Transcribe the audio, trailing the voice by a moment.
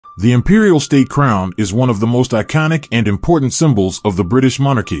The Imperial State Crown is one of the most iconic and important symbols of the British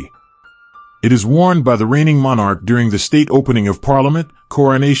monarchy. It is worn by the reigning monarch during the state opening of Parliament,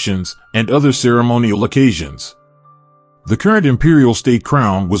 coronations, and other ceremonial occasions. The current Imperial State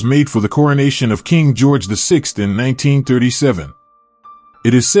Crown was made for the coronation of King George VI in 1937.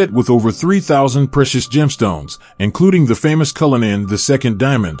 It is set with over 3,000 precious gemstones, including the famous Cullinan II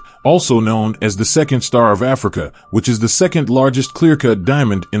diamond, also known as the Second Star of Africa, which is the second largest clear-cut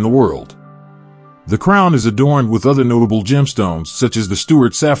diamond in the world. The crown is adorned with other notable gemstones such as the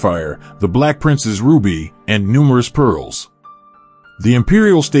Stuart Sapphire, the Black Prince's ruby, and numerous pearls. The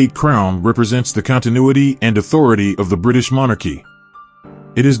Imperial State Crown represents the continuity and authority of the British monarchy.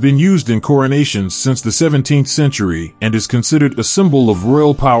 It has been used in coronations since the 17th century and is considered a symbol of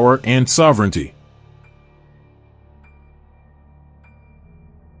royal power and sovereignty.